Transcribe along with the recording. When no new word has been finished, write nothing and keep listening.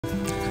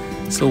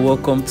So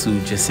welcome to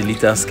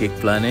Jesilita's Cake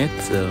Planet.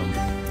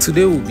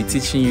 Today we'll be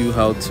teaching you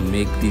how to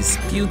make this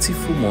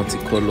beautiful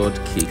multicolored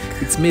cake.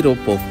 It's made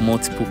up of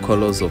multiple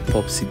colors of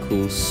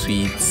popsicles,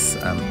 sweets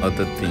and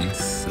other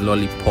things,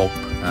 lollipop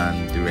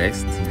and the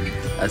rest.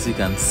 As you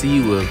can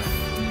see, we've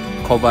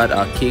covered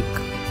our cake,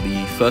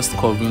 the first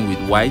covering with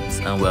white,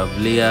 and we have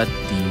layered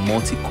the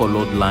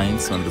multicolored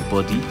lines on the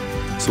body.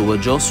 So we're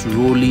just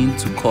rolling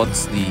to cut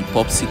the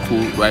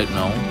popsicle right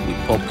now with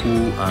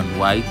purple and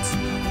white.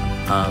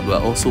 We're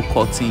also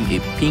cutting a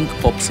pink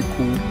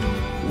popsicle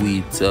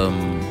with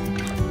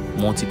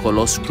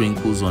multicolor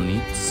sprinkles on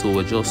it. So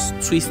we're just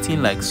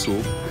twisting like so.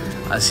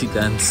 As you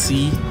can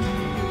see,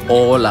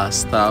 all our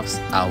staffs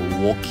are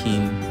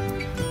working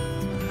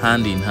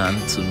hand in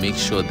hand to make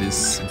sure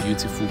this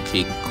beautiful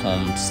cake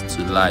comes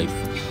to life.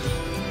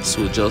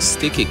 So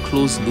just take a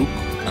close look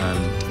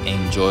and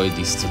enjoy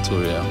this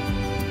tutorial.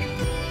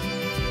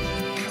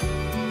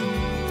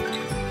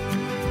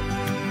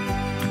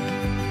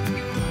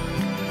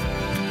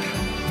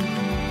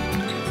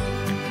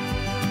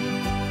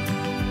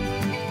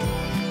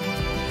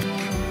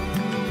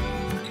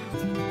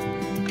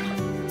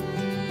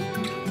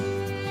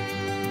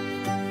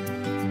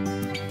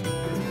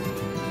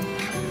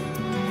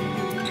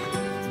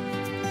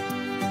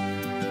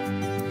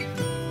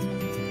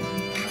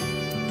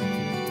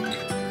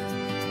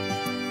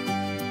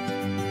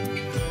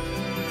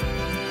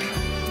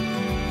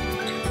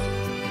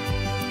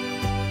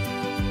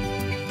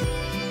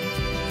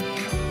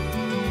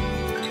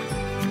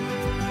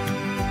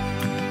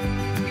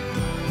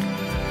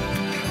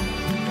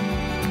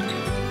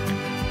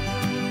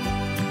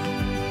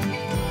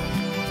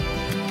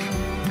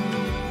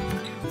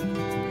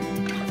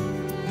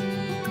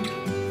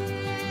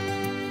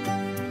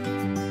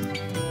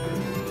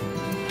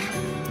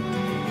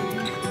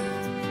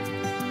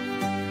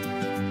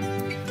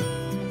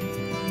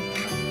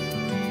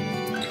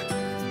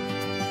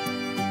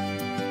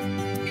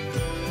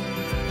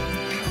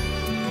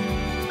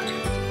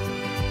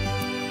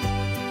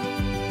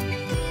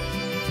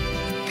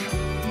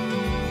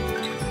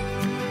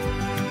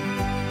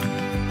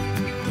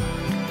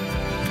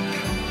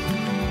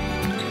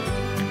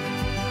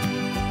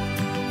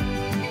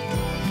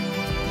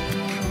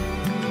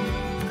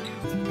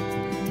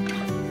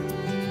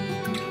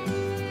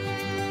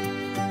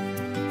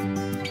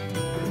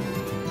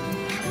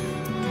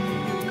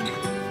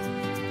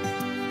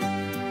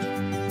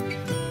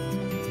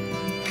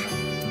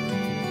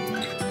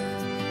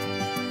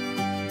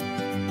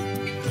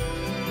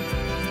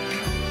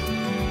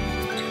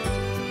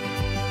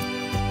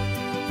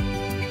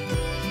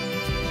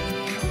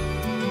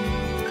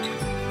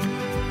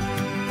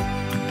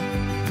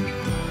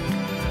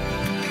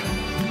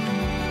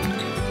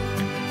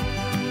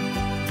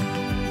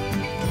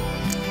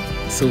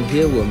 So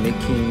here we're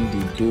making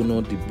the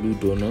donut, the blue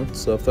donut.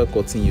 So after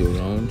cutting your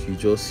round, you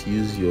just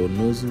use your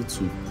nozzle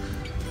to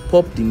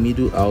pop the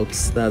middle out,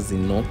 that's the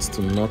knot,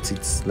 to knot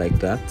it like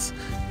that.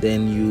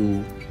 Then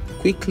you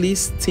quickly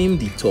steam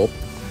the top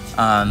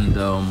and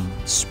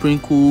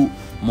sprinkle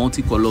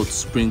multicolored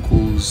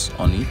sprinkles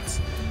on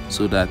it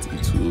so that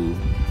it will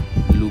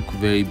look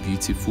very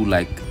beautiful,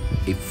 like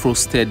a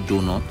frosted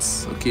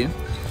donut. Okay,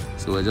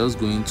 so we're just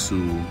going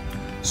to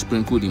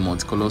sprinkle the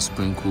multicolored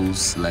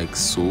sprinkles like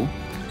so,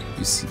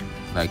 you see,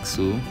 like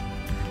so,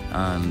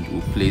 and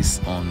we'll place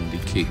on the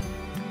cake.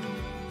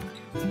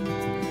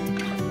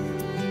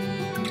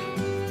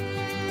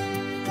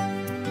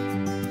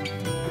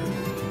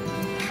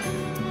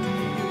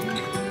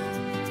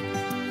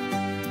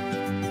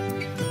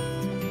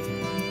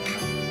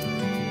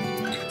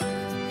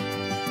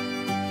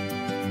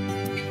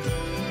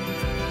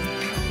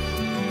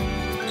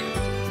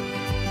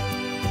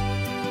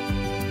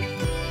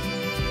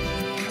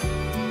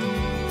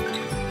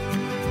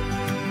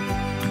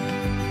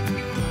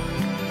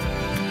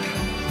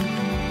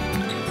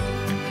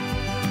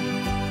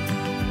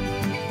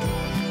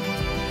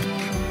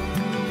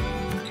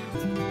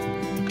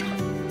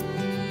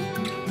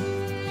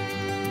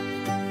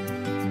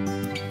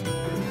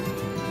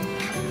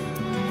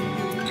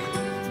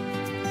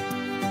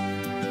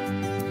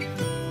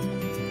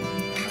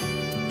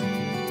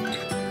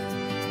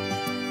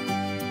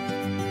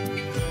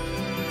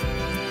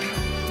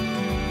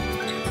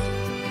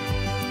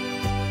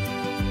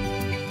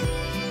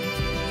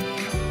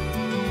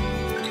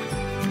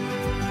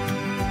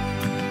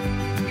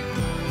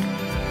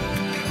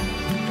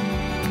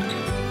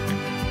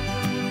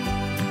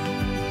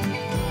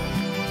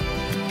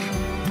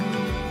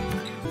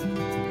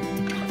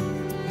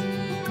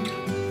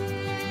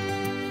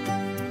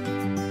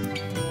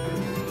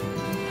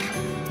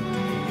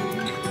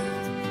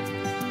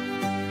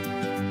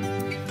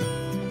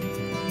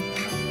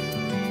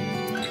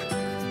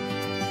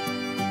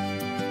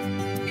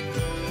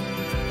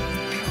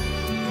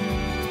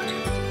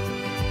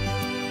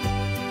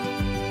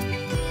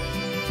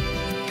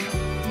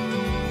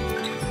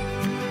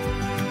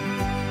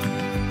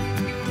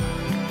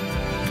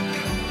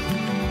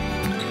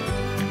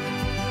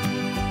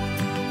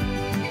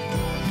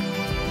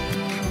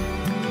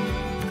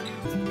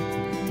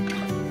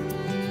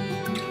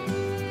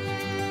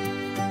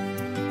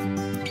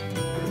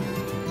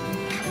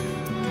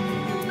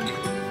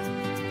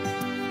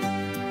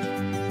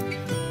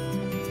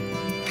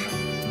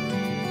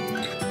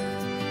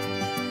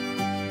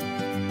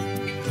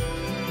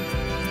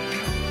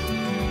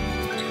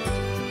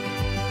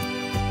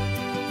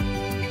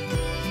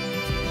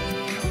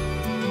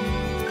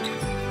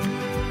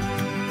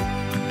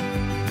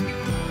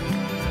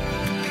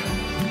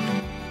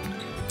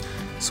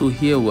 So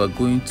here we're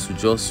going to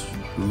just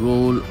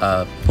roll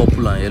a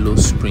purple and yellow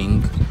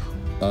spring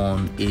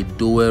on a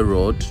dowel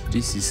rod.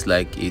 This is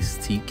like a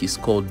stick, it's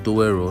called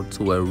dowel rod.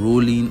 So we're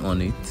rolling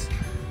on it.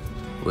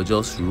 We're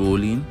just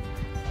rolling.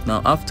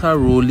 Now after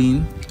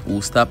rolling,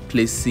 we'll start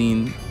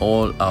placing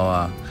all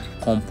our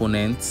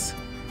components.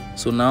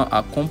 So now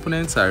our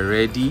components are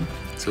ready.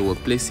 So we're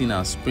placing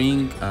our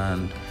spring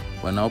and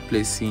we're now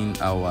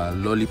placing our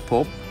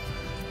lollipop,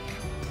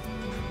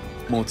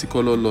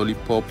 multicolor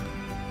lollipop,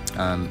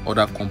 and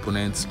other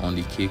components on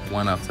the cake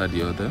one after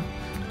the other.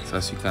 So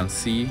as you can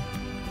see,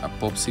 a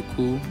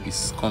popsicle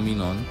is coming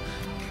on.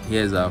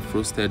 Here's our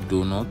frosted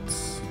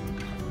donuts,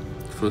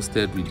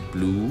 frosted with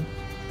blue.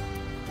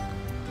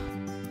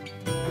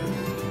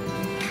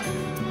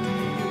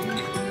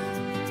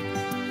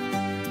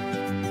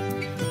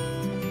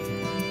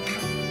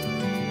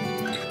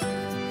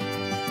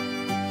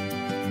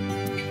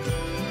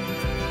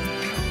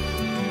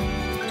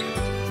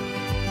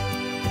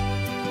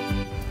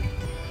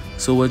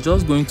 So we're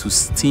just going to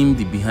steam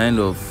the behind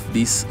of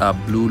this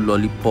blue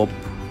lollipop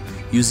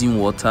using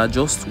water,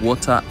 just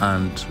water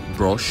and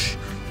brush.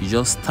 You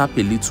just tap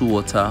a little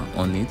water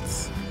on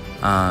it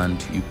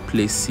and you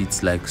place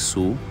it like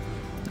so.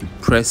 You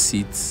press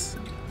it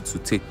to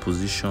take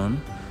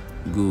position.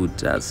 Good,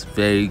 that's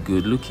very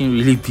good, looking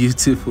really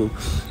beautiful.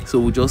 So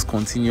we'll just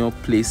continue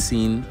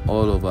placing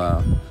all of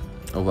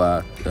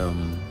our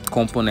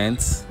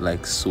components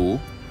like so,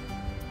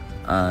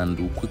 and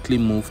we'll quickly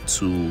move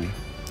to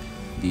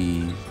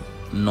the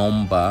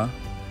number.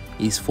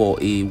 Is for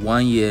a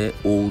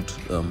 1-year-old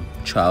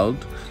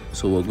child.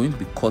 So we're going to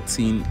be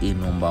cutting a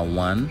number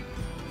 1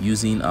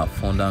 using our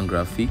fondant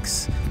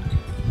graphics.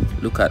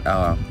 Look at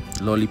our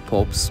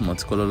lollipops,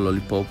 multicolor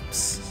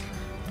lollipops,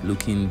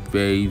 looking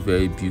very,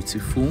 very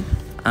beautiful.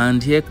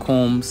 And here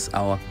comes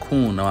our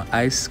cone, our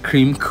ice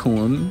cream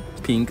cone,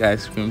 pink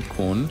ice cream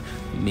cone,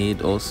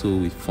 made also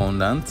with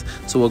fondant.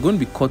 So we're going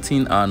to be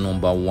cutting our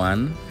number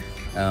 1.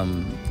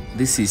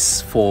 This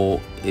is for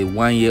a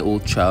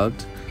 1-year-old child.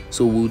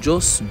 So we'll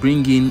just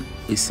bring in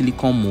a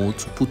silicone mold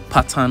to put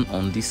pattern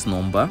on this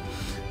number.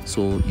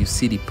 So you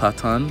see the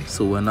pattern.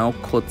 So we're now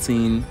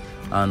cutting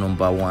our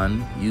number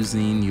 1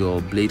 using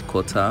your blade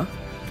cutter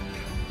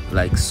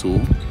like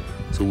so.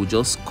 So we'll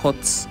just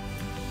cut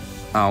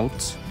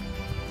out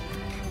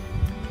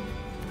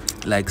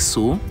like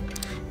so.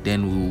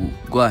 Then we'll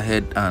go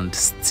ahead and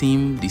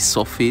steam the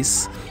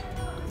surface,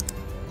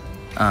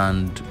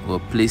 and we're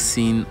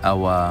placing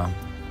our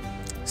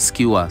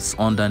skewers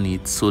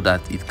underneath so that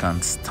it can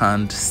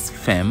stand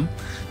firm.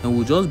 And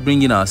we'll just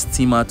bring in our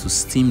steamer to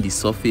steam the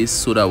surface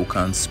so that we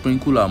can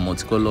sprinkle our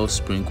multicolor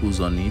sprinkles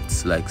on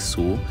it like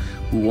so.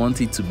 We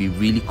want it to be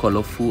really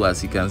colorful.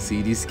 As you can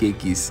see, this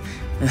cake is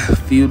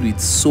filled with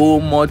so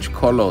much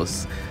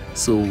colors.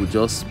 So we'll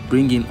just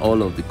bring in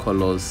all of the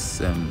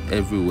colors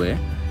everywhere,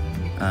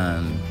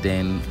 and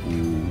then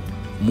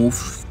we'll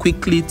move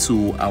quickly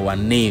to our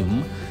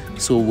name.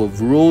 So we've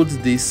rolled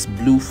this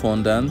blue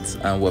fondant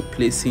and we're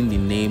placing the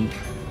name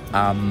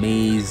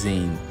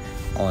Amazing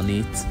on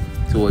it.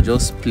 So we're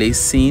just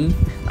placing,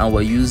 and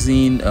we're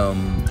using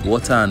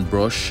water and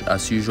brush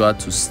as usual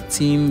to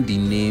steam the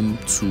name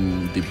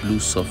to the blue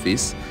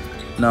surface.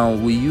 Now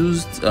we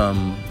used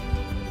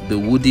the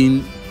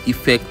wooden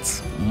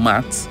effect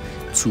mat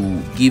to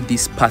give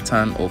this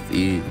pattern of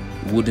a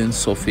wooden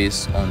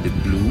surface on the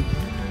blue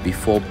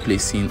before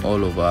placing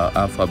all of our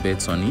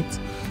alphabets on it.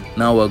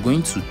 Now we're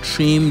going to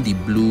trim the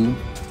blue.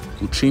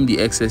 We'll trim the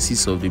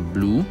excesses of the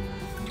blue,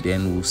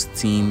 then we'll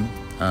steam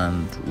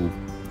and we'll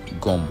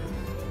gum.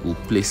 We'll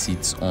place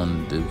it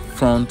on the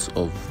front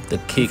of the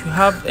cake. If you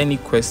have any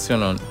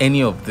question on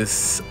any of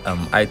these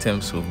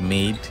items we've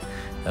made,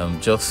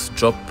 just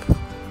drop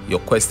your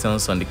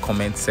questions on the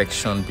comment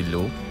section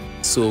below.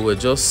 So we're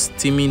just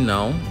steaming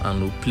now,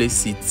 and we'll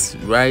place it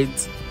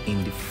right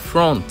in the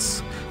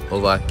front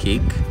of our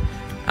cake,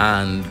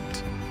 and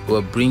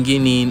we're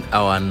bringing in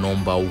our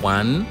number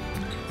 1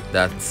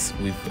 that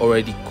we've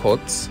already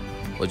cut.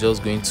 We're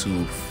just going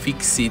to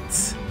fix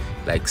it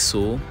like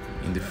so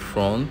in the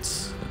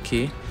front.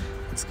 Okay,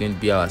 it's going to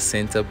be our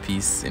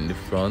centerpiece in the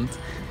front,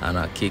 and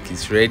our cake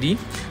is ready.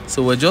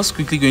 So we're just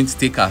quickly going to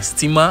take our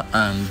steamer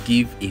and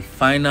give a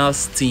final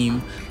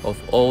steam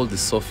of all the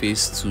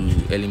surface to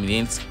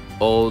eliminate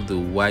all the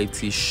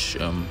whitish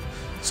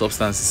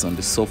substances on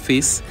the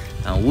surface,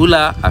 and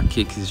voila, our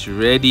cake is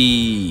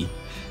ready.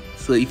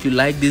 So if you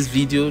like this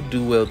video,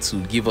 do well to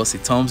give us a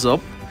thumbs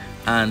up,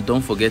 and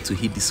don't forget to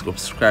hit the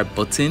subscribe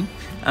button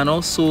and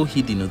also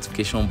hit the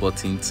notification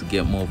button to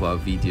get more of our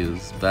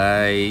videos.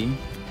 Bye.